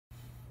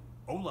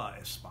Hola,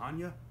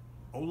 España.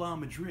 Hola,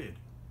 Madrid.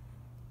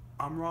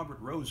 I'm Robert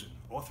Rosen,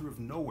 author of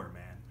Nowhere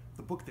Man,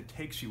 the book that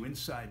takes you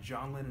inside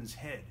John Lennon's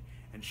head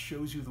and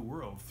shows you the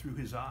world through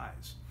his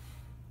eyes.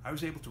 I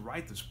was able to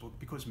write this book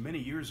because many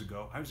years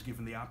ago I was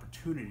given the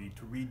opportunity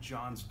to read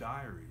John's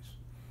diaries.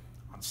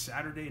 On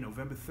Saturday,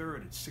 November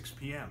 3rd at 6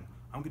 p.m.,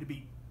 I'm going to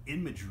be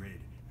in Madrid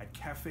at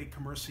Café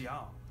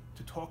Comercial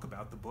to talk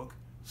about the book,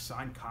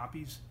 sign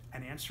copies,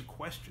 and answer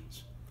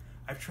questions.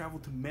 I've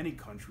traveled to many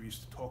countries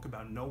to talk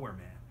about Nowhere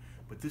Man,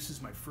 but this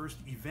is my first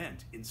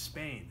event in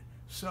Spain.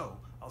 So,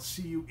 I'll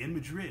see you in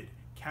Madrid,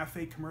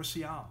 Café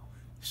Comercial,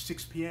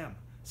 6 p.m.,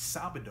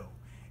 sábado,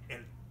 el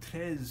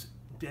 3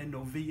 de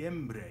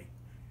noviembre.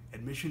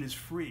 Admission is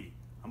free.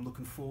 I'm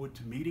looking forward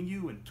to meeting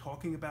you and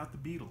talking about the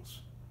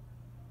Beatles.